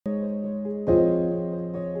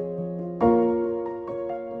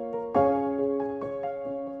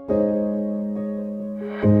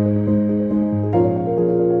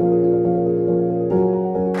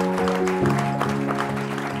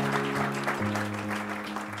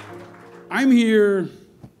I'm here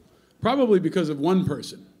probably because of one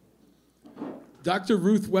person, Dr.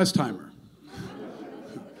 Ruth Westheimer.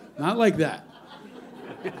 Not like that.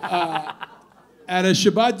 At a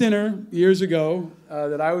Shabbat dinner years ago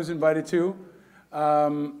that I was invited to,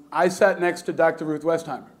 I sat next to Dr. Ruth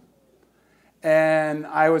Westheimer. And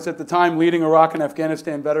I was at the time leading Iraq and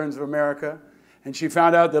Afghanistan Veterans of America. And she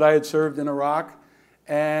found out that I had served in Iraq.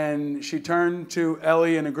 And she turned to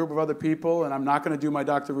Ellie and a group of other people, and I'm not going to do my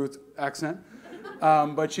Dr. Ruth accent,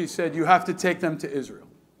 but she said, you have to take them to Israel.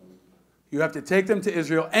 You have to take them to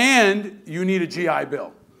Israel, and you need a GI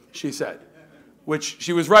Bill, she said, which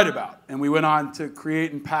she was right about. And we went on to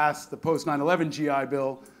create and pass the post-9/11 GI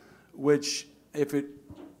Bill, which, if it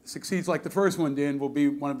succeeds like the first one did, will be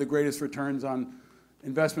one of the greatest returns on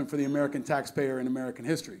investment for the American taxpayer in American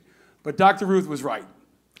history. But Dr. Ruth was right.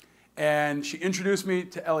 And she introduced me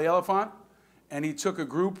to Eli Elephant, and he took a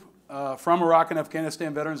group from Iraq and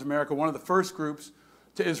Afghanistan Veterans of America, one of the first groups,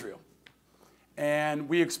 to Israel. And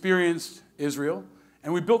we experienced Israel,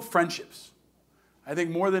 and we built friendships. I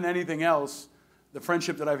think more than anything else, the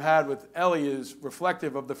friendship that I've had with Ellie is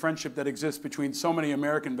reflective of the friendship that exists between so many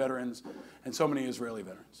American veterans and so many Israeli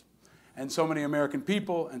veterans, and so many American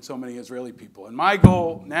people and so many Israeli people. And my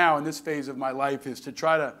goal now in this phase of my life is to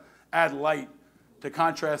try to add light to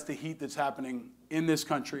contrast the heat that's happening in this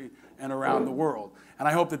country and around the world. And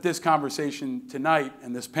I hope that this conversation tonight,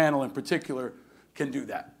 and this panel in particular, can do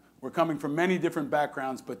that. We're coming from many different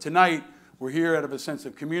backgrounds, but tonight we're here out of a sense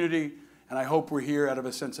of community, and I hope we're here out of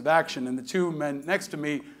a sense of action. And the two men next to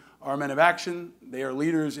me are men of action. They are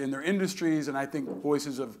leaders in their industries, and I think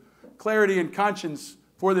voices of clarity and conscience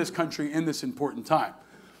for this country in this important time.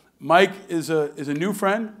 Mike is a new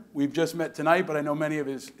friend. We've just met tonight, but I know many of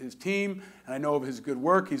his team, and I know of his good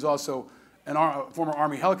work. He's also a former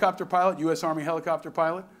Army helicopter pilot, U.S. Army helicopter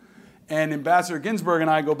pilot. And Ambassador Ginsberg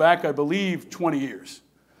and I go back, I believe, 20 years.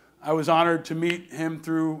 I was honored to meet him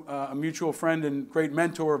through a mutual friend and great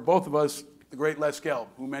mentor of both of us, the great Les Gelb,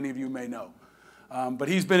 who many of you may know. But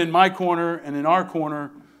he's been in my corner and in our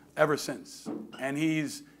corner ever since. And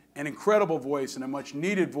he's an incredible voice and a much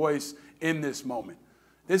needed voice in this moment.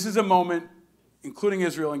 This is a moment, including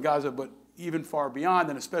Israel and Gaza, but even far beyond,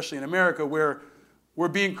 and especially in America, where we're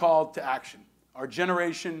being called to action. Our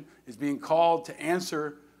generation is being called to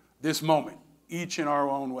answer this moment, each in our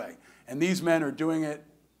own way. And these men are doing it,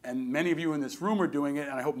 and many of you in this room are doing it,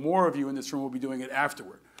 and I hope more of you in this room will be doing it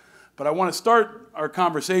afterward. But I want to start our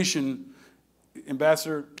conversation,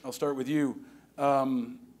 Ambassador, I'll start with you,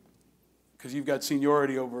 because you've got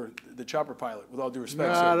seniority over the chopper pilot, with all due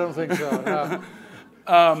respect. No, sir. I don't think so.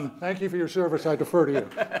 No. Thank you for your service. I defer to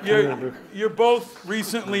you. You're both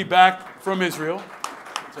recently back from Israel.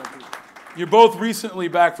 You're both recently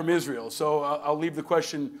back from Israel, so I'll leave the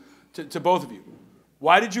question to both of you.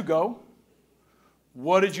 Why did you go?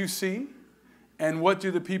 What did you see? And what do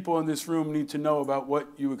the people in this room need to know about what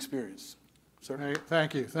you experienced? Sir?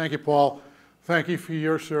 Thank you. Thank you, Paul. Thank you for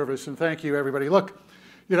your service, and thank you, everybody. Look,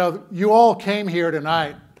 you know, you all came here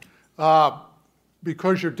tonight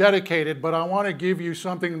because you're dedicated, but I want to give you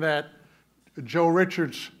something that Joe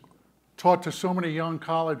Richards taught to so many young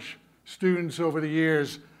college students over the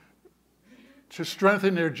years to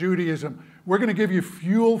strengthen their Judaism. We're going to give you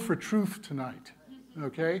fuel for truth tonight,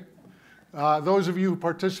 okay? Those of you who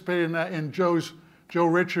participated in that in Joe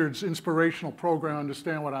Richards' inspirational program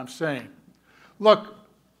understand what I'm saying. Look,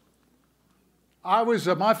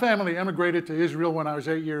 my family emigrated to Israel when I was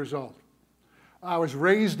 8 years old. I was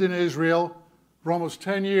raised in Israel for almost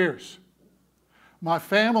 10 years. My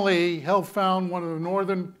family helped found one of the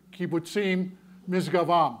northern kibbutzim,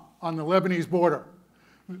 Mizgavam, on the Lebanese border.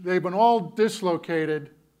 They've been all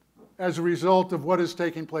dislocated as a result of what is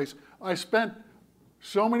taking place. I spent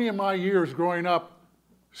so many of my years growing up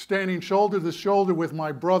standing shoulder to shoulder with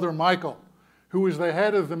my brother Michael, who was the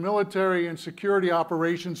head of the military and security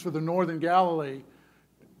operations for the Northern Galilee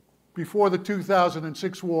before the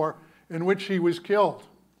 2006 war, in which he was killed.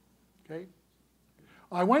 Okay?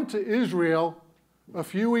 I went to Israel a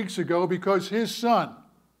few weeks ago because his son,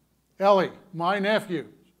 Eli, my nephew,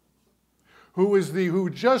 who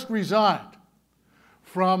just resigned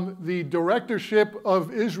from the directorship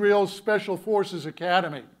of Israel's Special Forces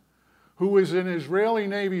Academy, who is an Israeli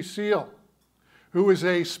Navy SEAL, who is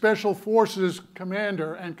a Special Forces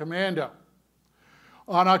commander and commando.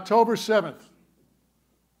 On October 7th,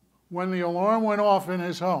 when the alarm went off in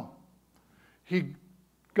his home, he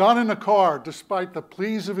got in a car, despite the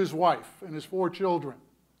pleas of his wife and his 4 children,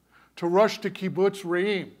 to rush to Kibbutz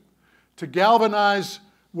Re'im, to galvanize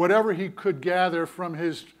whatever he could gather from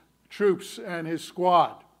his troops and his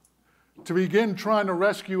squad, to begin trying to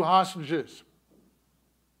rescue hostages,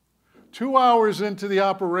 2 hours into the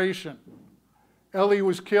operation, Ellie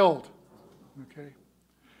was killed. Okay?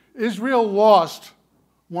 Israel lost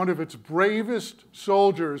one of its bravest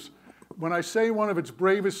soldiers. When I say one of its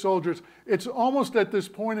bravest soldiers, it's almost at this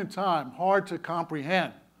point in time hard to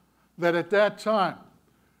comprehend that at that time,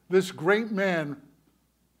 this great man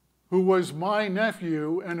who was my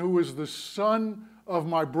nephew and who was the son of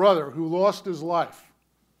my brother who lost his life,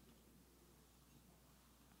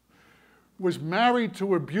 was married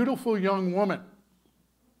to a beautiful young woman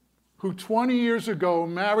who 20 years ago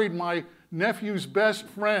married my nephew's best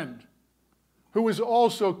friend, who was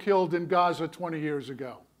also killed in Gaza 20 years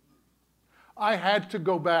ago. I had to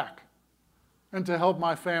go back and to help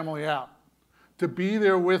my family out, to be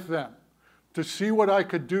there with them, to see what I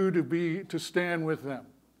could do to stand with them,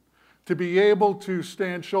 to be able to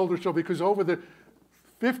stand shoulder to shoulder, because over the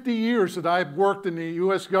 50 years that I've worked in the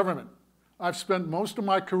US government, I've spent most of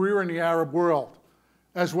my career in the Arab world,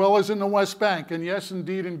 as well as in the West Bank, and yes,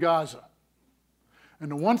 indeed, in Gaza. And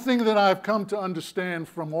the one thing that I've come to understand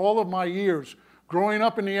from all of my years growing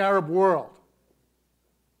up in the Arab world,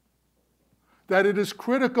 that it is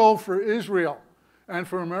critical for Israel and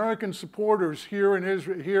for American supporters here in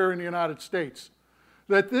the United States,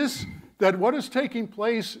 that what is taking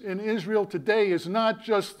place in Israel today is not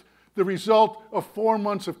just the result of 4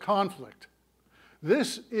 months of conflict.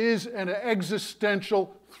 This is an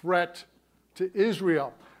existential threat to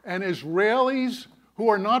Israel. And Israelis who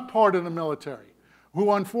are not part of the military,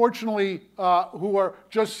 who unfortunately, who are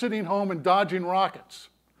just sitting home and dodging rockets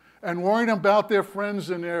and worrying about their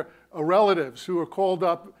friends and their relatives who are called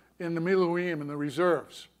up in the Miluim, in the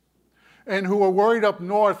reserves, and who are worried up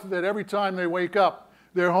north that every time they wake up,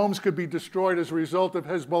 their homes could be destroyed as a result of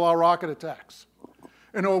Hezbollah rocket attacks,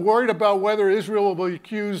 and who are worried about whether Israel will be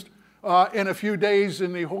accused in a few days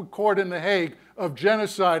in the court in The Hague of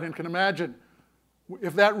genocide, and can imagine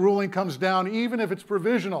if that ruling comes down, even if it's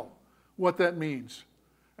provisional, what that means.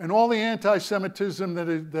 And all the anti-Semitism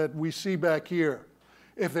that we see back here.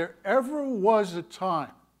 If there ever was a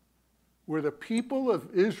time where the people of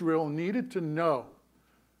Israel needed to know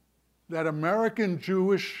that American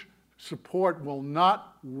Jewish support will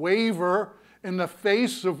not waver in the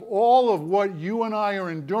face of all of what you and I are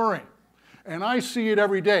enduring, and I see it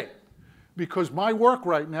every day, because my work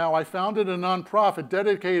right now, I founded a nonprofit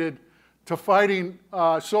dedicated to fighting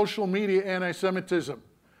social media anti-Semitism.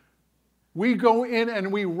 We go in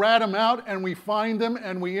and we rat them out and we find them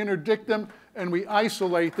and we interdict them and we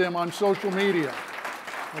isolate them on social media,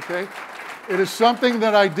 okay? It is something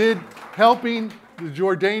that I did helping the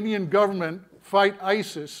Jordanian government fight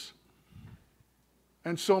ISIS.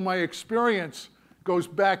 And so my experience goes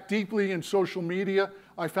back deeply in social media.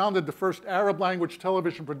 I founded the first Arab language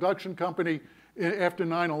television production company after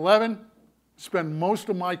 9/11, spent most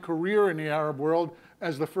of my career in the Arab world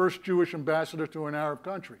as the first Jewish ambassador to an Arab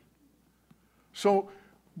country. So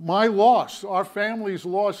my loss, our family's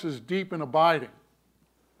loss, is deep and abiding.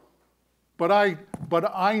 But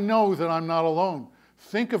I know that I'm not alone.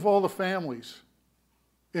 Think of all the families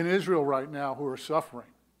in Israel right now who are suffering.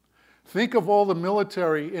 Think of all the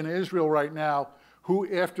military in Israel right now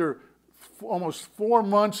who, after almost 4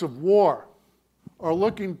 months of war, are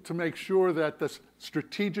looking to make sure that the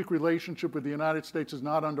strategic relationship with the United States is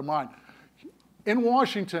not undermined. In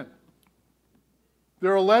Washington,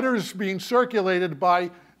 there are letters being circulated by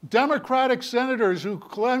Democratic senators who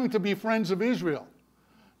claim to be friends of Israel.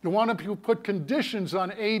 They want to put conditions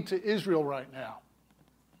on aid to Israel right now.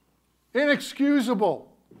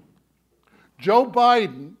 Inexcusable. Joe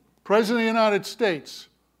Biden, President of the United States,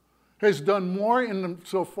 has done more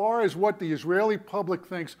so far as what the Israeli public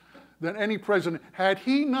thinks than any president. Had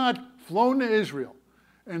he not flown to Israel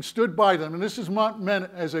and stood by them, and this is not meant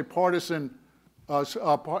as a partisan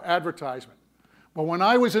advertisement, but when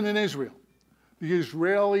I was in Israel, the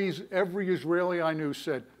Israelis, every Israeli I knew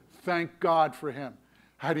said, thank God for him.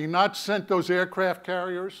 Had he not sent those aircraft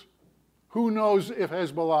carriers, who knows if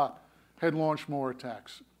Hezbollah had launched more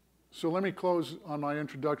attacks. So let me close on my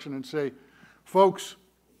introduction and say, folks,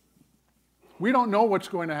 we don't know what's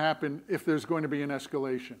going to happen if there's going to be an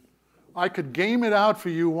escalation. I could game it out for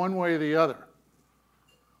you one way or the other.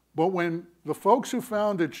 But when the folks who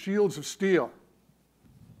founded Shields of Steel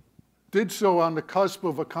did so on the cusp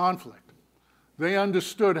of a conflict, they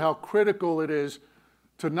understood how critical it is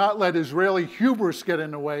to not let Israeli hubris get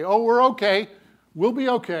in the way. Oh, we're okay. We'll be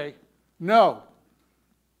okay. No.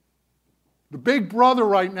 The big brother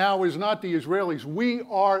right now is not the Israelis. We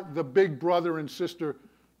are the big brother and sister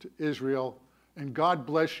to Israel. And God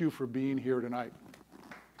bless you for being here tonight.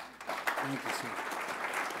 Thank you, sir.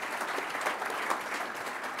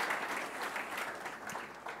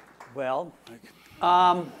 Well,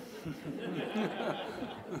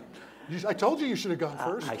 I told you should have gone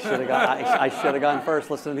first. I should have gone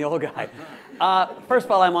first. Listen to the old guy. First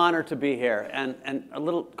of all, I'm honored to be here, and a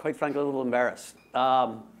little, quite frankly, a little embarrassed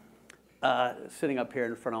sitting up here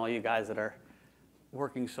in front of all you guys that are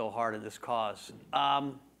working so hard in this cause.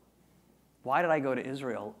 Why did I go to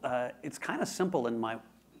Israel? It's kind of simple in my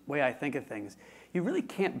way I think of things. You really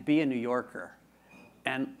can't be a New Yorker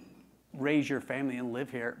and raise your family and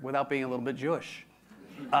live here without being a little bit Jewish.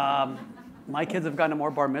 My kids have gone to more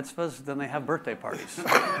bar mitzvahs than they have birthday parties.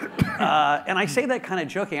 And I say that kind of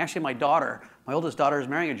joking. Actually, my oldest daughter is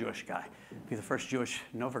marrying a Jewish guy. He's the first Jewish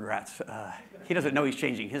Novogratz. He doesn't know he's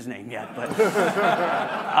changing his name yet, but.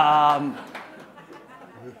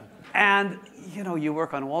 And you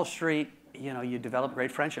work on Wall Street, you develop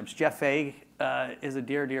great friendships. Jeff Fay is a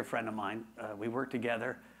dear, dear friend of mine. We work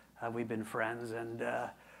together. We've been friends. And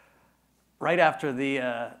right after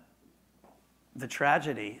the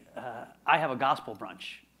tragedy, I have a gospel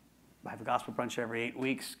brunch. I have a gospel brunch every 8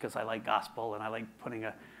 weeks because I like gospel and I like putting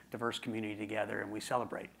a diverse community together and we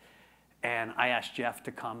celebrate. And I asked Jeff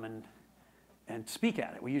to come and speak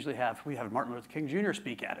at it. We have Martin Luther King Jr.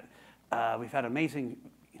 speak at it. We've had amazing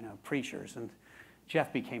preachers, and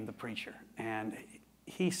Jeff became the preacher. And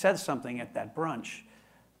he said something at that brunch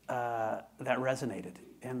that resonated.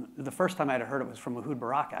 And the first time I'd heard it was from Ehud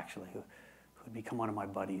Barak, actually, who had become one of my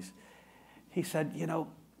buddies. He said,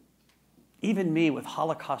 even me with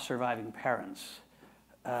Holocaust surviving parents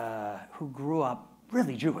who grew up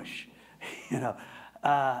really Jewish,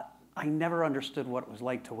 I never understood what it was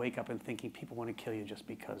like to wake up and thinking people want to kill you just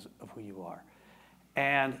because of who you are.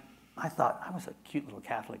 And I thought, I was a cute little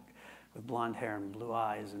Catholic with blonde hair and blue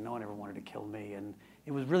eyes, and no one ever wanted to kill me. And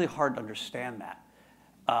it was really hard to understand that.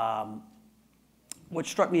 What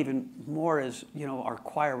struck me even more is, our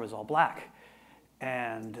choir was all black.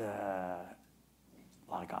 And a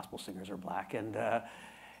lot of gospel singers are black.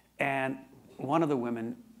 And one of the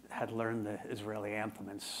women had learned the Israeli anthem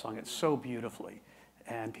and sung it so beautifully.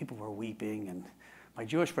 And people were weeping, and my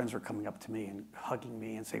Jewish friends were coming up to me and hugging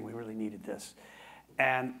me and saying, we really needed this.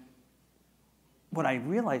 And what I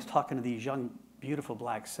realized talking to these young, beautiful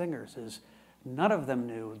black singers is none of them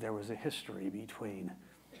knew there was a history between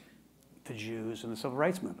the Jews and the Civil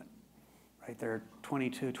Rights Movement. Right? They're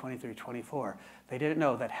 22, 23, 24. They didn't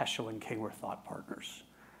know that Heschel and King were thought partners.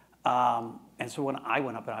 And so when I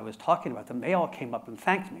went up and I was talking about them, they all came up and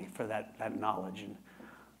thanked me for that knowledge. And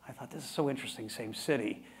I thought, this is so interesting, same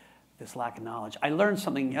city, this lack of knowledge. I learned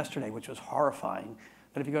something yesterday which was horrifying,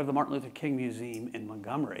 that if you go to the Martin Luther King Museum in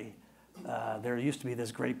Montgomery, there used to be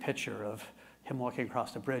this great picture of him walking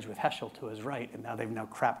across the bridge with Heschel to his right, and now they've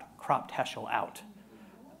cropped Heschel out.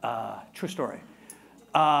 True story.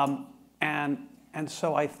 And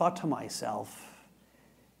so I thought to myself,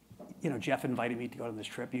 Jeff invited me to go on this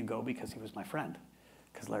trip. You go because he was my friend,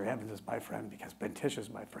 because Larry Evans is my friend, because Ben Tish is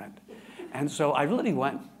my friend. And so I really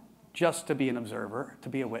went just to be an observer, to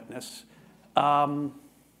be a witness. We had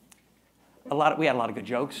a lot of good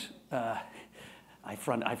jokes. I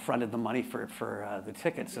fronted the money for the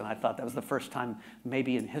tickets, and I thought that was the first time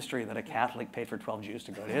maybe in history that a Catholic paid for 12 Jews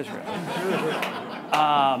to go to Israel.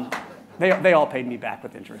 They all paid me back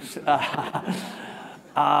with interest.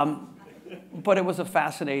 But it was a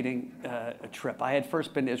fascinating trip. I had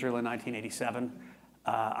first been to Israel in 1987.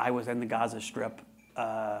 I was in the Gaza Strip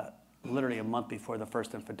literally a month before the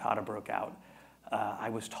first intifada broke out. I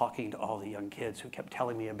was talking to all the young kids who kept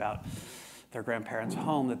telling me about their grandparents'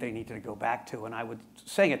 home that they needed to go back to. And I would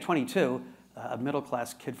say at 22, a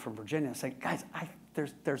middle-class kid from Virginia, saying, guys,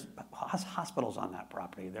 there's hospitals on that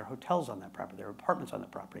property. There are hotels on that property. There are apartments on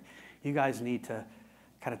that property. You guys need to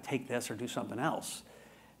kind of take this or do something else.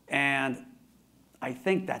 And I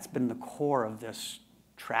think that's been the core of this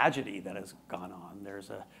tragedy that has gone on. There's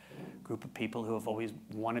a group of people who have always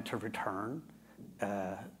wanted to return.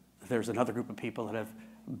 There's another group of people that have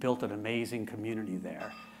built an amazing community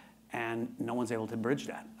there. And no one's able to bridge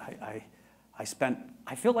that.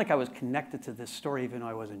 I feel like I was connected to this story even though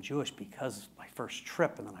I wasn't Jewish because my first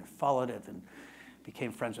trip, and then I followed it and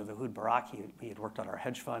became friends with Ehud Barak. He had worked on our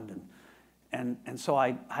hedge fund. And so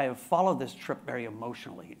I have followed this trip very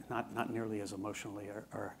emotionally, not nearly as emotionally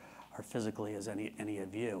or physically as any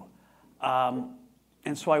of you.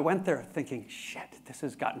 And so I went there thinking, shit, this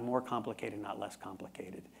has gotten more complicated, not less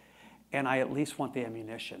complicated. And I at least want the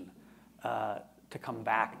ammunition to come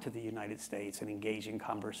back to the United States and engage in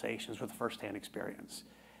conversations with firsthand experience.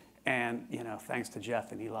 And thanks to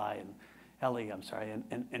Jeff and Eli and Ellie,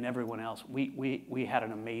 and everyone else, we had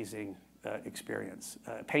an amazing experience.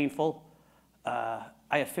 Painful. I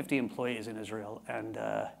have 50 employees in Israel, and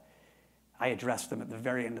I addressed them at the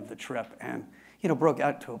very end of the trip and, broke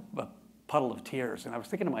out to a puddle of tears. And I was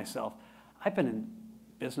thinking to myself, I've been in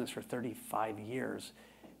business for 35 years,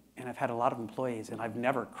 and I've had a lot of employees, and I've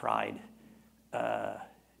never cried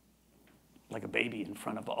like a baby in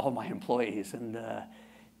front of all my employees. And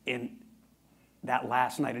in that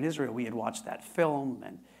last night in Israel, we had watched that film,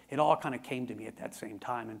 and it all kind of came to me at that same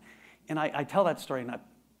time. And I tell that story not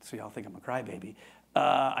so y'all think I'm a crybaby.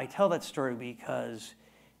 I tell that story because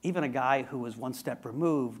even a guy who was one step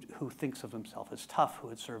removed, who thinks of himself as tough, who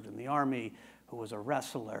had served in the army, who was a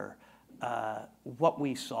wrestler, what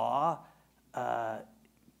we saw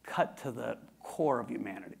cut to the core of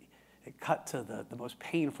humanity. It cut to the most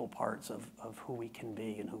painful parts of who we can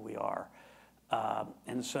be and who we are.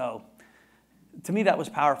 And so, to me, that was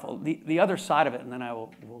powerful. The other side of it, and then I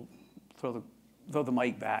will throw the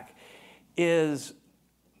mic back, is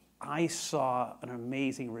I saw an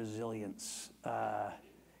amazing resilience.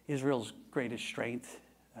 Israel's greatest strength,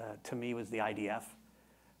 to me, was the IDF.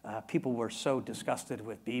 People were so disgusted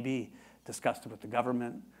with Bibi, disgusted with the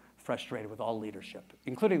government, frustrated with all leadership,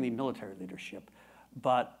 including the military leadership,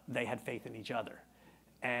 but they had faith in each other.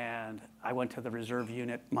 And I went to the reserve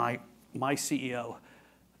unit. My CEO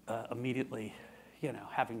immediately,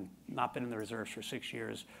 having not been in the reserves for 6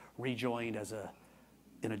 years, rejoined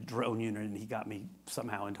in a drone unit, and he got me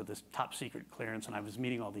somehow into this top secret clearance, and I was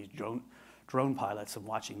meeting all these drone pilots and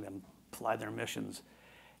watching them fly their missions.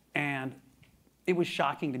 And it was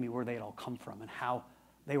shocking to me where they had all come from and how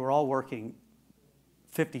they were all working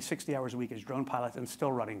 50, 60 hours a week as drone pilots and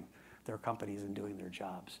still running their companies and doing their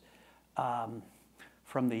jobs.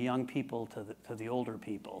 From the young people to the older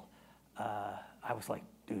people, I was like,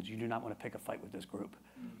 dudes, you do not want to pick a fight with this group.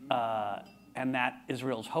 And that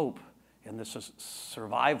Israel's hope and the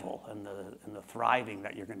survival and the thriving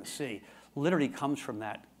that you're going to see literally comes from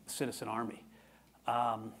that citizen army.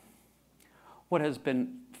 What has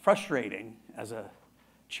been frustrating as a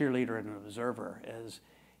cheerleader and an observer is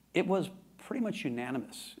it was pretty much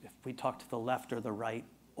unanimous. If we talk to the left or the right,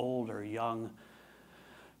 old or young,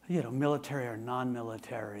 military or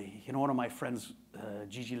non-military. One of my friends,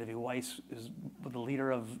 Gigi Levy-Weiss, is the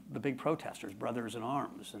leader of the big protesters, Brothers in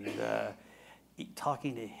Arms. And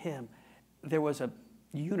talking to him, there was a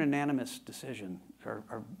unanimous decision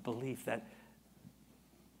or belief that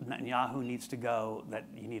Netanyahu needs to go, that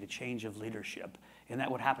you need a change of leadership, and that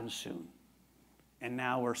would happen soon. And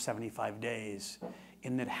now we're 75 days,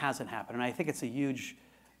 and it hasn't happened. And I think it's a huge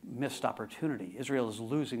missed opportunity. Israel is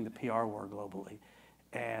losing the PR war globally,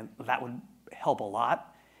 and that would help a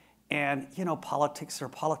lot. And, politics are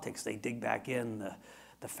politics. They dig back in,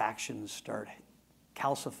 the factions start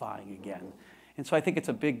calcifying again. And so I think it's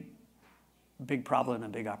a big problem and a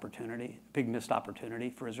big opportunity, big missed opportunity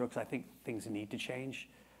for Israel, because I think things need to change.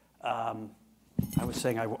 I was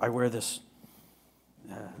saying I wear this,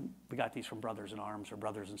 we got these from Brothers in Arms, or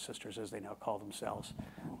Brothers and Sisters as they now call themselves,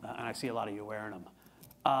 and I see a lot of you wearing them.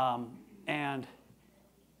 And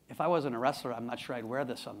if I wasn't a wrestler, I'm not sure I'd wear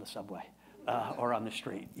this on the subway or on the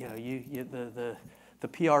street. The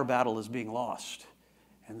PR battle is being lost,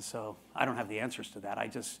 and so I don't have the answers to that. I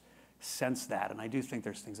just sense that, and I do think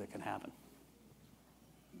there's things that can happen.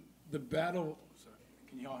 The battle, sorry,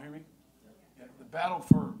 can you all hear me? Yeah, the battle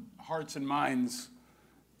for hearts and minds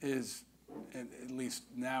is, at least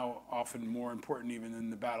now, often more important even than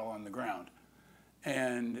the battle on the ground.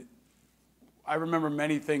 And I remember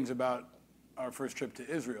many things about our first trip to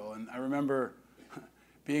Israel, and I remember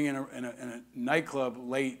being in a nightclub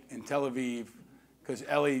late in Tel Aviv because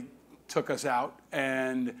Ellie took us out,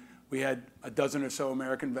 and we had a dozen or so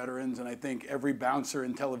American veterans, and I think every bouncer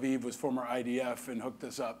in Tel Aviv was former IDF and hooked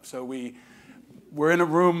us up. So we were in a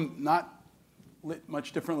room not lit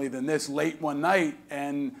much differently than this late one night,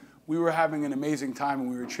 and we were having an amazing time, and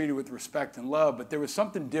we were treated with respect and love, but there was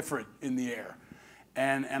something different in the air.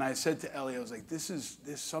 And I said to Ellie, I was like, there's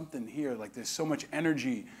something here, like there's so much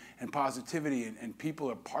energy and positivity, and people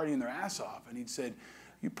are partying their ass off. And he said,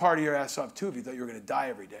 you party your ass off too if you thought you were going to die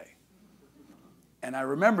every day. And I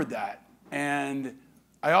remembered that. And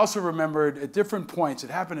I also remembered at different points, it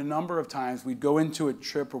happened a number of times, we'd go into a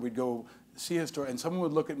trip or we'd go see a story, and someone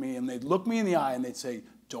would look at me and they'd look me in the eye and they'd say,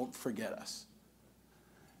 don't forget us.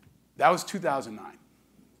 That was 2009.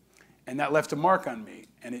 And that left a mark on me.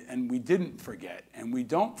 And we didn't forget, and we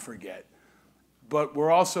don't forget. But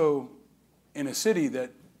we're also in a city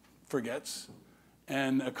that forgets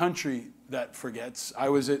and a country that forgets. I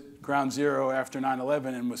was at ground zero after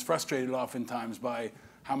 9/11 and was frustrated oftentimes by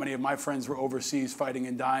how many of my friends were overseas fighting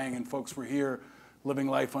and dying, and folks were here living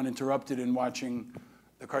life uninterrupted and watching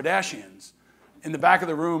the Kardashians. In the back of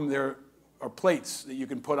the room, there are plates that you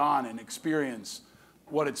can put on and experience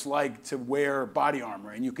what it's like to wear body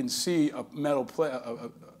armor, and you can see a metal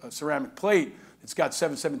a ceramic plate that's got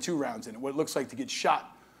 7.62 rounds in it, what it looks like to get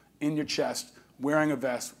shot in your chest wearing a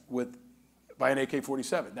vest by an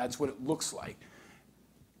AK-47. That's what it looks like.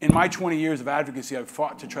 In my 20 years of advocacy, I've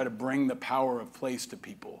fought to try to bring the power of place to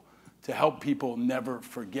people, to help people never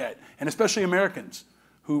forget, and especially Americans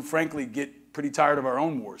who frankly get pretty tired of our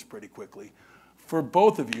own wars pretty quickly. For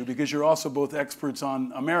both of you, because you're also both experts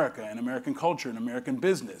on America and American culture and American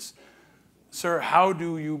business. Sir, how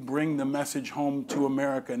do you bring the message home to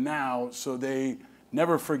America now so they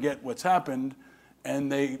never forget what's happened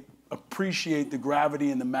and they appreciate the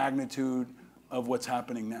gravity and the magnitude of what's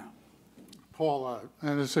happening now? Paul,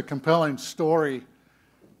 and it's a compelling story.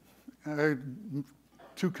 2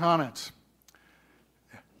 comments.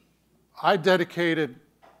 I dedicated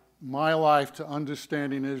my life to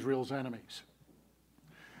understanding Israel's enemies.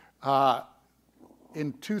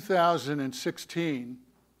 In 2016,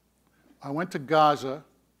 I went to Gaza,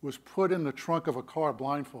 was put in the trunk of a car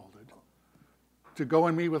blindfolded to go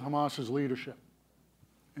and meet with Hamas's leadership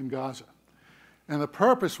in Gaza. And the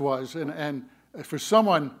purpose was, and for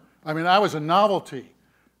someone, I mean, I was a novelty,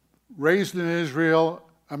 raised in Israel,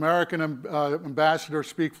 American ambassador,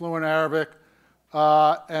 speak fluent Arabic,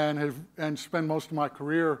 and spend most of my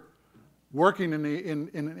career working in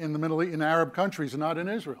the Middle East, in Arab countries, and not in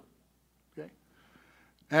Israel. Okay?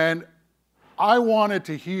 And I wanted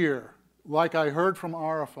to hear, like I heard from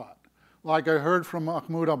Arafat, like I heard from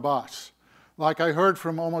Mahmoud Abbas, like I heard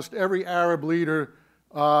from almost every Arab leader,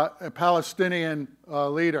 a Palestinian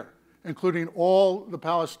leader, including all the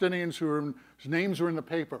Palestinians whose names are in the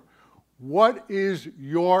paper. What is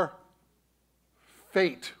your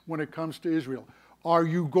fate when it comes to Israel? Are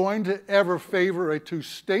you going to ever favor a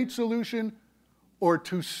 2-state solution or a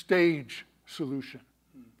 2-stage solution?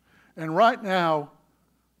 And right now,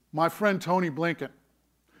 my friend Tony Blinken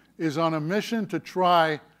is on a mission to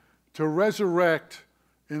try to resurrect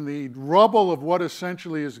in the rubble of what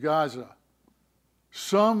essentially is Gaza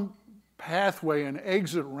some pathway, an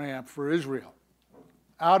exit ramp for Israel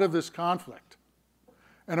out of this conflict.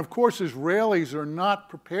 And of course, Israelis are not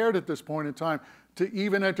prepared at this point in time to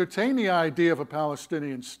even entertain the idea of a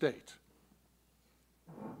Palestinian state.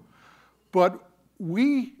 But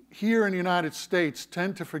we here in the United States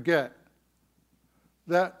tend to forget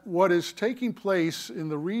that what is taking place in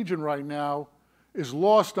the region right now is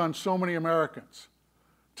lost on so many Americans.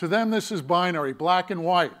 To them, this is binary, black and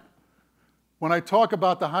white. When I talk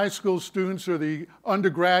about the high school students or the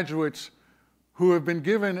undergraduates who have been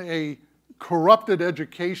given a corrupted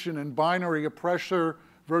education in binary oppressor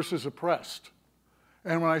versus oppressed,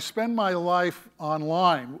 and when I spend my life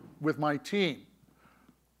online with my team,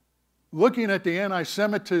 looking at the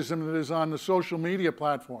anti-Semitism that is on the social media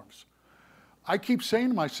platforms, I keep saying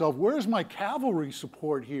to myself, where's my cavalry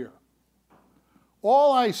support here?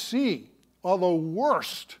 All I see are the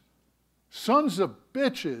worst sons of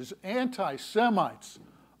bitches, anti-Semites,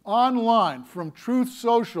 online, from Truth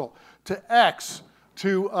Social to X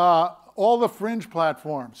to all the fringe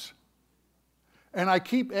platforms. And I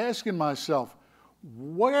keep asking myself,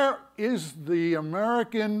 where is the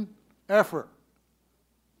American effort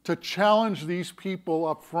to challenge these people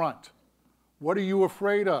up front? What are you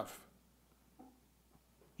afraid of?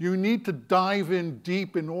 You need to dive in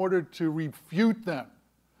deep in order to refute them,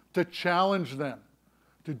 to challenge them,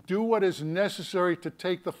 to do what is necessary to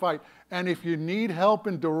take the fight. And if you need help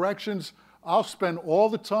and directions, I'll spend all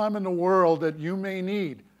the time in the world that you may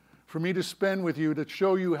need for me to spend with you to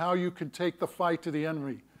show you how you can take the fight to the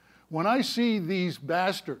enemy. When I see these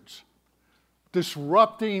bastards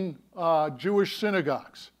disrupting Jewish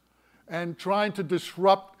synagogues and trying to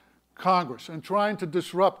disrupt Congress and trying to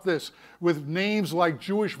disrupt this with names like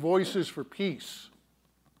Jewish Voices for Peace,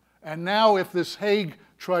 and now if this Hague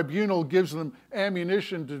tribunal gives them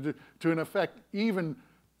ammunition to in effect even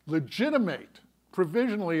legitimate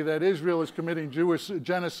provisionally that Israel is committing Jewish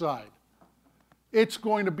genocide, it's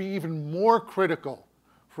going to be even more critical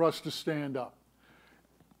for us to stand up.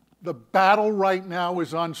 The battle right now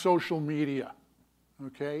is on social media,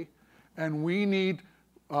 okay? And we need,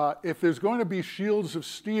 if there's going to be shields of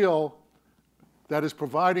steel that is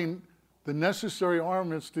providing the necessary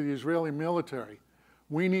armaments to the Israeli military,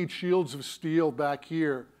 we need shields of steel back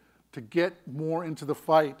here to get more into the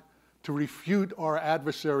fight, to refute our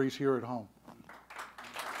adversaries here at home.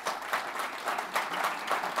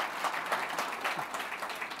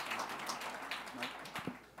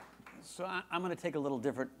 So I'm going to take a little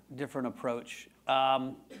different approach.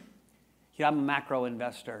 I'm a macro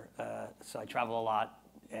investor, so I travel a lot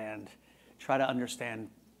and try to understand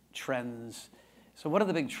trends. So one of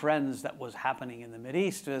the big trends that was happening in the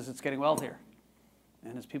Mideast is it's getting wealthier.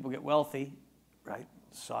 And as people get wealthy, right,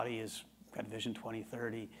 Saudi has got Vision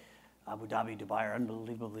 2030, Abu Dhabi, Dubai are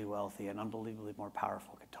unbelievably wealthy and unbelievably more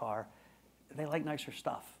powerful. Qatar, they like nicer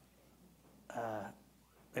stuff.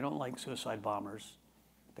 They don't like suicide bombers.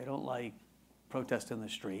 They don't like protest in the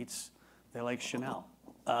streets. They like Chanel.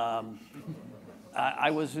 I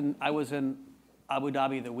was in Abu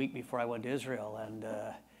Dhabi the week before I went to Israel, and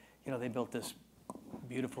they built this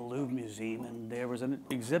beautiful Louvre museum, and there was an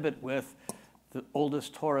exhibit with the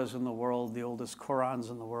oldest Torahs in the world, the oldest Qurans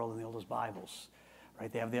in the world, and the oldest Bibles.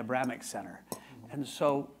 Right? They have the Abrahamic Center, and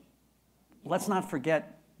so let's not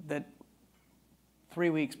forget that 3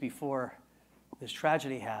 weeks before this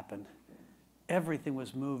tragedy happened, everything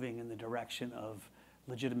was moving in the direction of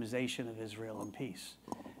legitimization of Israel and peace.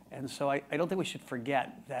 And so I don't think we should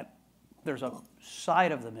forget that there's a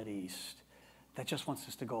side of the Mideast that just wants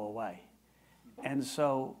this to go away. And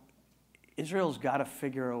so Israel's got to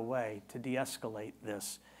figure a way to de-escalate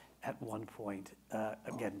this at one point.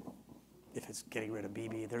 Again, if it's getting rid of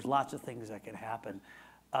Bibi, there's lots of things that can happen.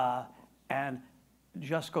 And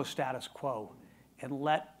just go status quo and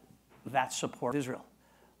let that support Israel.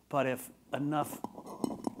 But if enough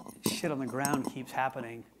shit on the ground keeps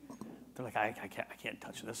happening, they're like, I can't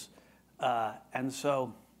touch this. And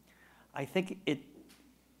so I think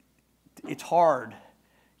it's hard.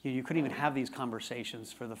 You couldn't even have these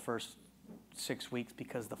conversations for the first 6 weeks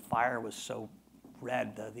because the fire was so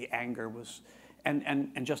red, the anger was,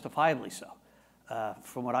 and justifiably so.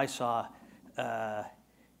 From what I saw,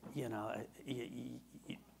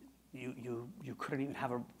 you couldn't even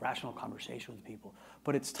have a rational conversation with people.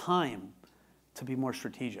 But it's time to be more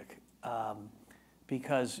strategic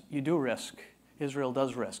because you do risk, Israel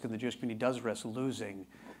does risk, and the Jewish community does risk losing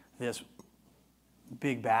this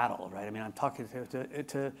big battle, right? I mean, I'm talking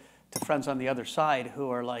to friends on the other side who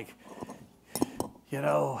are like,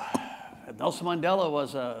 Nelson Mandela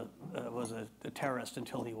was a terrorist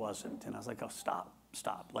until he wasn't, and I was like, oh, stop,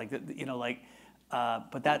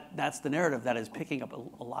 but that's the narrative that is picking up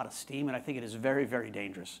a lot of steam, and I think it is very, very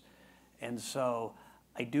dangerous. And so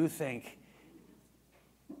I do think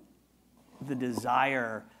the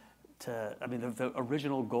desire the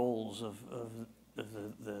original goals of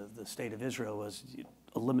the state of Israel was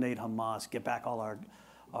eliminate Hamas, get back all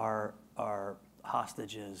our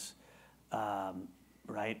hostages,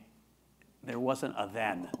 right? There wasn't a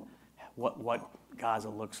then what Gaza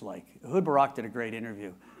looks like. Ehud Barak did a great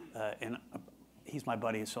interview, and he's my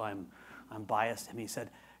buddy, so I'm biased. And he said,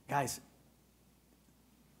 guys,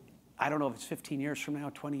 I don't know if it's 15 years from now,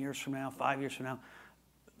 20 years from now, 5 years from now,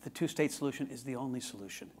 the two-state solution is the only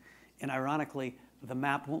solution. And ironically, the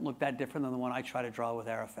map won't look that different than the one I try to draw with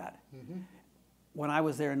Arafat. Mm-hmm. When I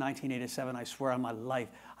was there in 1987, I swear on my life,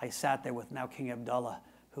 I sat there with now King Abdullah,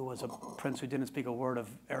 who was a prince who didn't speak a word of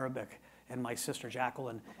Arabic, and my sister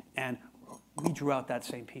Jacqueline, and we drew out that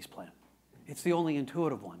same peace plan. It's the only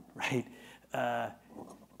intuitive one, right?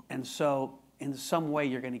 And so in some way,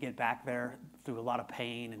 you're going to get back there through a lot of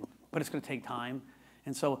pain, but it's going to take time.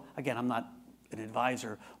 And so, again, I'm not an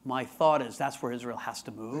advisor. My thought is that's where Israel has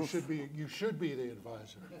to move. You should be the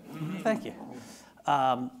advisor. Thank you.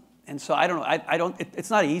 And so I don't know. It's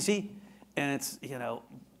not easy, and it's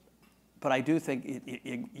but I do think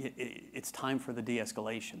it's time for the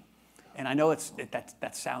de-escalation. And I know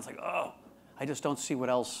that sounds like I just don't see what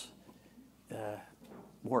else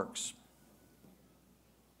works.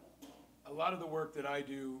 A lot of the work that I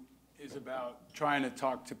do is about trying to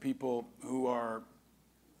talk to people who are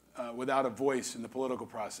without a voice in the political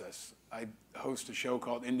process. I host a show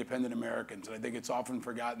called Independent Americans, and I think it's often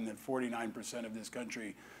forgotten that 49% of this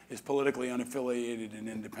country is politically unaffiliated and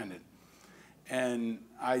independent. And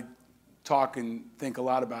I talk and think a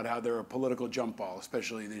lot about how they're a political jump ball,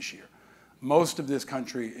 especially this year. Most of this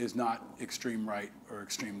country is not extreme right or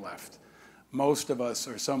extreme left. Most of us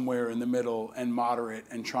are somewhere in the middle and moderate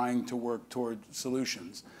and trying to work toward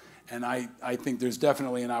solutions. And I think there's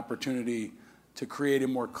definitely an opportunity to create a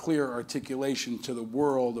more clear articulation to the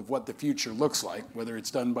world of what the future looks like, whether it's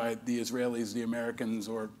done by the Israelis, the Americans,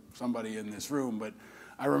 or somebody in this room. But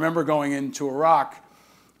I remember going into Iraq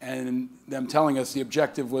and them telling us the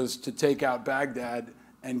objective was to take out Baghdad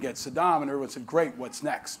and get Saddam, and everyone said, great, what's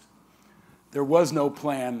next? There was no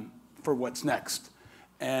plan for what's next.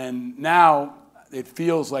 And now it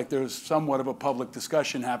feels like there's somewhat of a public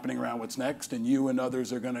discussion happening around what's next, and you and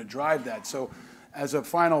others are going to drive that. So as a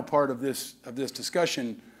final part of this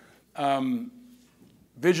discussion,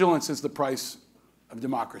 vigilance is the price of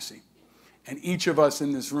democracy. And each of us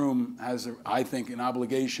in this room has, I think, an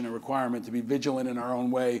obligation, a requirement to be vigilant in our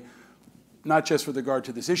own way not just with regard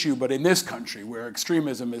to this issue, but in this country where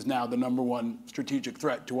extremism is now the #1 strategic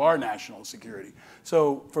threat to our national security.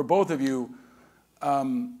 So for both of you,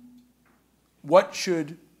 what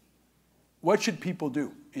should people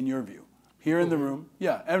do, in your view? Here in the room,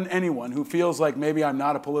 yeah, and anyone who feels like maybe I'm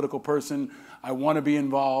not a political person, I want to be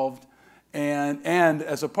involved, and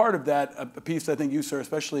as a part of that, a piece I think you, sir,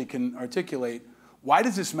 especially can articulate, why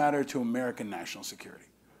does this matter to American national security?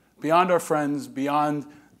 Beyond our friends, beyond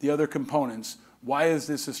the other components, why is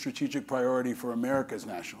this a strategic priority for America's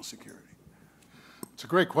national security? It's a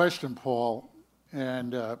great question, Paul,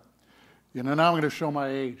 and now I'm going to show my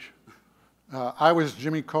age. I was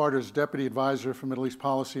Jimmy Carter's deputy advisor for Middle East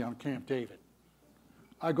policy on Camp David.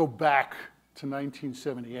 I go back to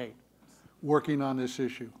 1978, working on this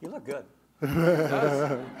issue. You look good.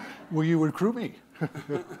 Will you recruit me?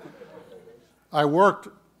 I worked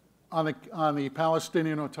on the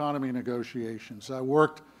Palestinian autonomy negotiations. I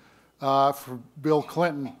worked for Bill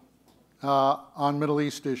Clinton on Middle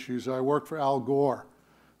East issues. I worked for Al Gore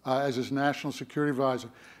as his national security advisor.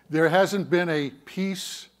 There hasn't been a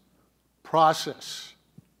peace process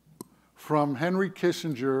from Henry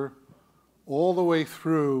Kissinger all the way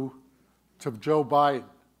through to Joe Biden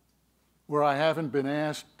where I haven't been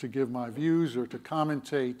asked to give my views or to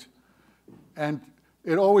commentate, and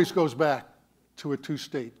it always goes back to a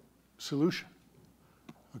two-state solution,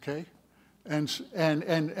 okay? And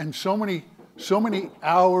so many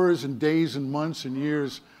hours and days and months and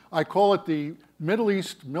years, I call it the Middle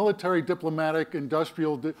East military diplomatic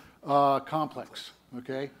industrial complex,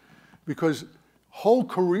 okay? Because whole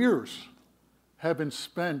careers have been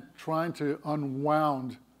spent trying to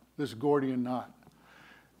unwound this Gordian knot.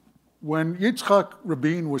 When Yitzhak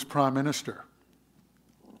Rabin was prime minister,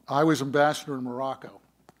 I was ambassador in Morocco.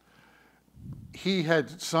 He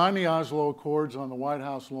had signed the Oslo Accords on the White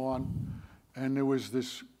House lawn, and there was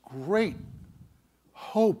this great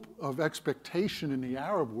hope of expectation in the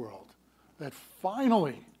Arab world that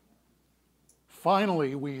finally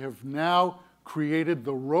we have now created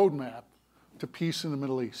the roadmap to peace in the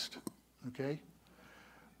Middle East, okay?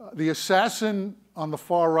 The assassin on the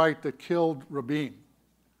far right that killed Rabin,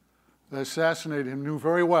 that assassinated him, knew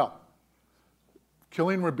very well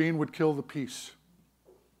killing Rabin would kill the peace,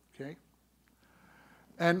 okay?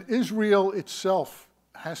 And Israel itself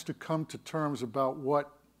has to come to terms about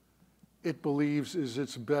what it believes is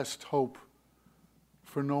its best hope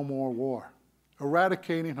for no more war.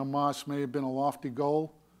 Eradicating Hamas may have been a lofty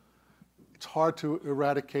goal. It's hard to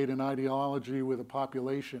eradicate an ideology with a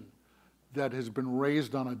population that has been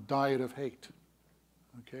raised on a diet of hate,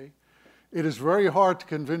 okay? It is very hard to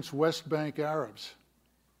convince West Bank Arabs,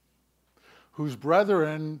 whose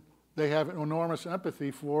brethren they have enormous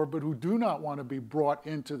empathy for, but who do not want to be brought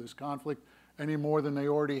into this conflict any more than they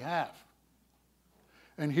already have.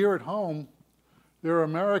 And here at home, there are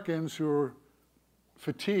Americans who are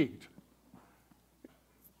fatigued.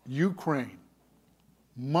 Ukraine,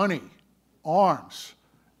 money, arms,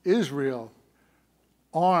 Israel,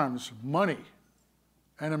 arms, money.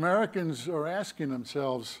 And Americans are asking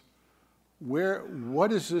themselves,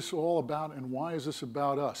 what is this all about, and why is this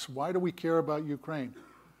about us? Why do we care about Ukraine?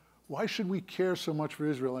 Why should we care so much for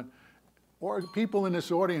Israel? Or people in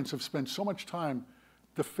this audience have spent so much time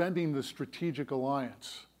defending the strategic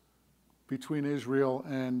alliance between Israel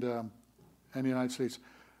and the United States.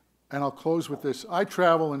 And I'll close with this. I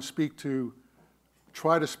travel and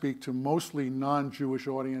try to speak to mostly non-Jewish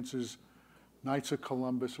audiences, Knights of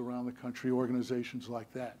Columbus around the country, organizations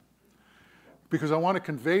like that. Because I want to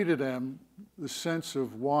convey to them the sense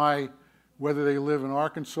of why, whether they live in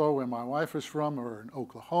Arkansas, where my wife is from, or in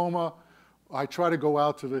Oklahoma, I try to go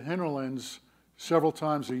out to the hinterlands several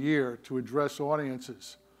times a year to address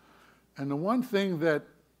audiences. And the one thing that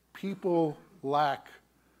people lack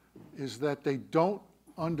is that they don't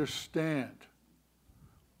understand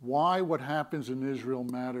why what happens in Israel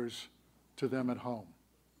matters to them at home.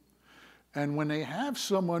 And when they have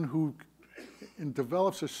someone who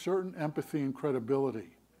develops a certain empathy and credibility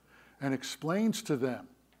and explains to them,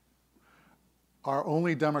 our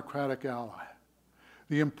only democratic ally,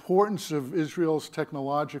 the importance of Israel's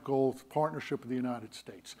technological partnership with the United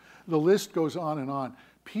States. The list goes on and on.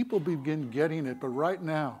 People begin getting it, but right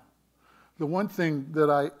now, the one thing that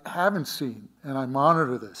I haven't seen, and I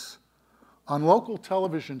monitor this, on local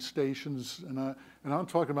television stations, and I'm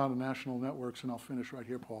talking about the national networks, and I'll finish right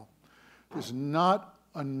here, Paul, there's not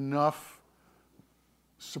enough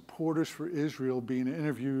supporters for Israel being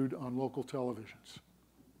interviewed on local televisions.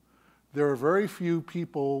 There are very few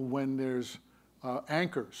people when there's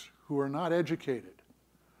anchors who are not educated,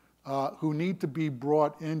 who need to be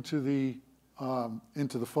brought into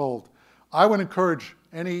the fold. I would encourage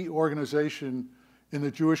any organization in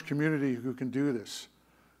the Jewish community who can do this,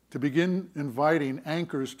 to begin inviting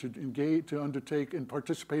anchors to engage, to undertake and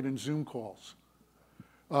participate in Zoom calls,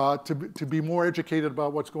 to be more educated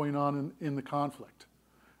about what's going on in the conflict,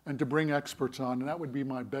 and to bring experts on. And that would be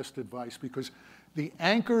my best advice, because the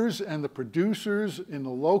anchors and the producers in the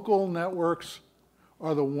local networks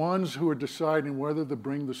are the ones who are deciding whether to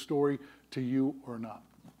bring the story to you or not.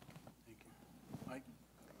 Thank you. Mike?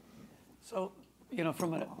 So, you know,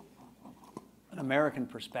 from an American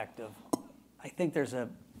perspective, I think there's a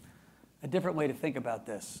different way to think about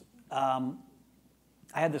this. I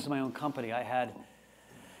had this in my own company. I had,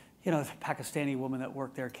 you know, a Pakistani woman that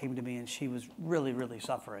worked there came to me, and she was really, really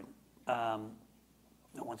suffering.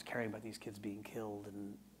 No one's caring about these kids being killed,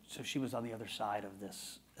 and so she was on the other side of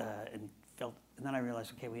this, and then I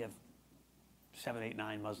realized, okay, we have 7, 8,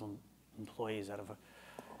 9 Muslim employees out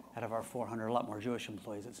of our 400, a lot more Jewish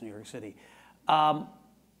employees. It's New York City.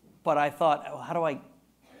 But I thought, well, how do I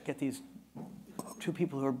get these two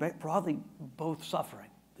people who are broadly both suffering?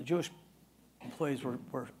 The Jewish employees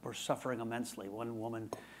were suffering immensely. One woman,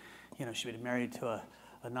 you know, she'd been married to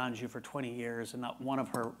a non-Jew for 20 years, and not one of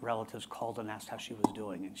her relatives called and asked how she was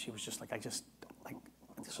doing. And she was just like, this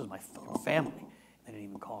was my family. They didn't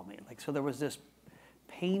even call me. Like, so there was this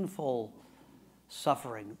painful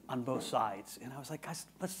suffering on both sides. And I was like, guys,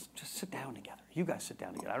 let's just sit down together. You guys sit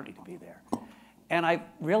down together. I don't need to be there. And I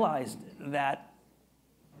realized that,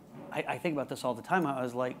 I think about this all the time. I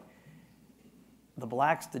was like, the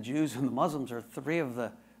blacks, the Jews, and the Muslims are 3 of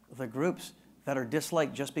the groups that are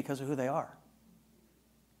disliked just because of who they are.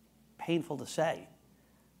 Painful to say.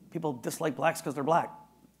 People dislike blacks because they're black.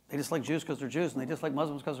 They dislike Jews because they're Jews, and they dislike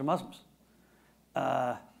Muslims because they're Muslims.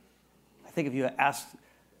 I think if you asked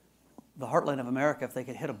the heartland of America if they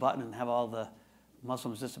could hit a button and have all the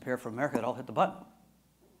Muslims disappear from America, they'd all hit the button.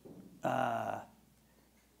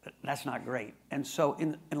 That's not great. And so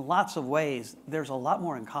in lots of ways, there's a lot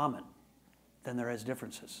more in common than there is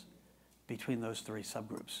differences between those 3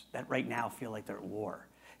 subgroups that right now feel like they're at war.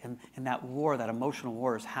 And that war, that emotional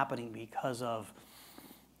war, is happening because of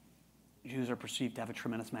Jews are perceived to have a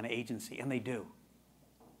tremendous amount of agency, and they do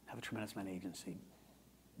have a tremendous amount of agency.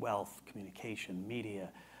 Wealth, communication, media,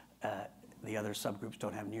 the other subgroups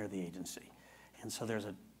don't have near the agency. And so there's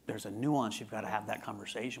a nuance you've got to have that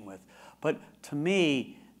conversation with. But to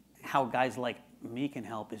me, how guys like me can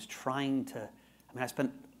help is trying to, I mean, I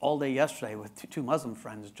spent all day yesterday with 2 Muslim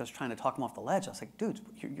friends just trying to talk them off the ledge. I was like, dudes,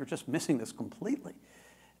 you're just missing this completely.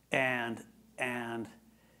 And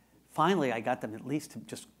finally, I got them at least to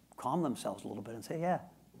just calm themselves a little bit and say, yeah,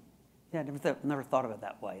 I never thought of it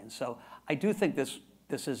that way. And so I do think this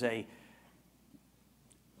is a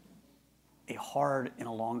hard and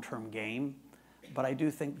a long-term game, but I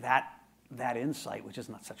do think that insight, which is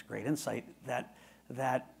not such a great insight, that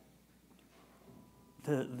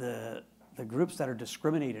the groups that are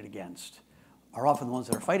discriminated against are often the ones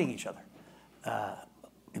that are fighting each other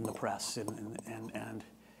in the press, and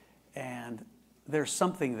there's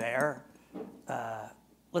something there.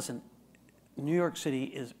 Listen, New York City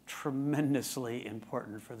is tremendously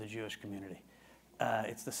important for the Jewish community.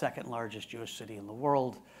 It's the 2nd largest Jewish city in the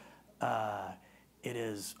world. It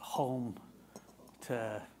is home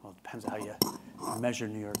to, well, it depends how you measure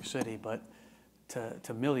New York City, but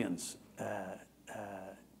to millions.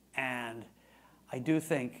 And I do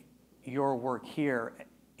think your work here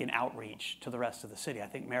in outreach to the rest of the city, I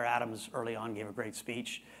think Mayor Adams early on gave a great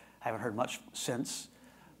speech. I haven't heard much since,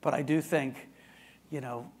 but I do think, you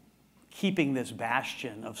know, keeping this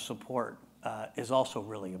bastion of support is also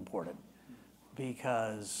really important,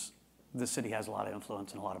 because the city has a lot of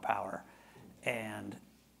influence and a lot of power. And,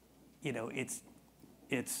 you know, it's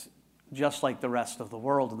just like the rest of the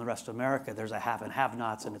world and the rest of America. There's a have and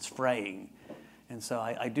have-nots, and it's fraying. And so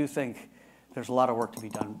I do think there's a lot of work to be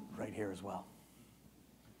done right here as well.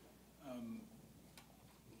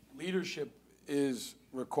 Leadership is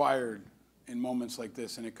required in moments like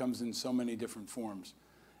this, and it comes in so many different forms.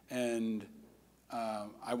 And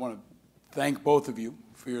I want to thank both of you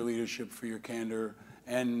for your leadership, for your candor,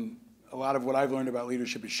 and a lot of what I've learned about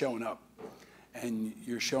leadership is showing up. And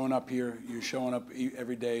you're showing up here, you're showing up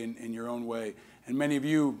every day in your own way. And many of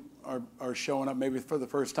you are showing up maybe for the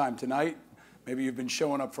first time tonight. Maybe you've been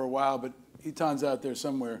showing up for a while, but Eitan's out there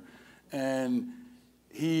somewhere. And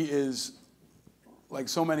he is, like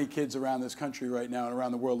so many kids around this country right now and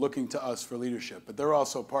around the world, looking to us for leadership. But they're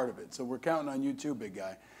also part of it. So we're counting on you too, big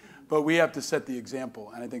guy. But we have to set the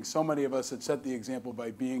example. And I think so many of us have set the example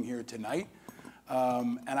by being here tonight.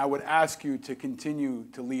 And I would ask you to continue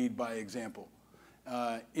to lead by example.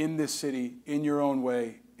 In this city, in your own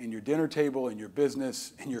way, in your dinner table, in your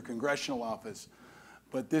business, in your congressional office.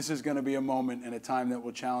 But this is going to be a moment and a time that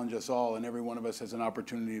will challenge us all, and every one of us has an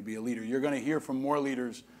opportunity to be a leader. You're going to hear from more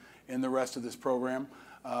leaders in the rest of this program.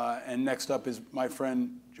 And next up is my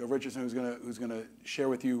friend Joe Richardson, who's going to share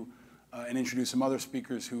with you and introduce some other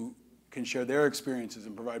speakers who can share their experiences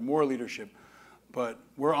and provide more leadership. But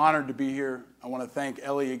we're honored to be here. I want to thank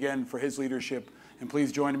Ellie again for his leadership, and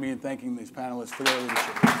please join me in thanking these panelists for their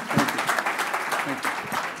leadership. Thank you. Thank you.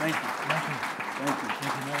 Thank you. Thank you.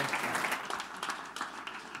 Thank you. Thank you.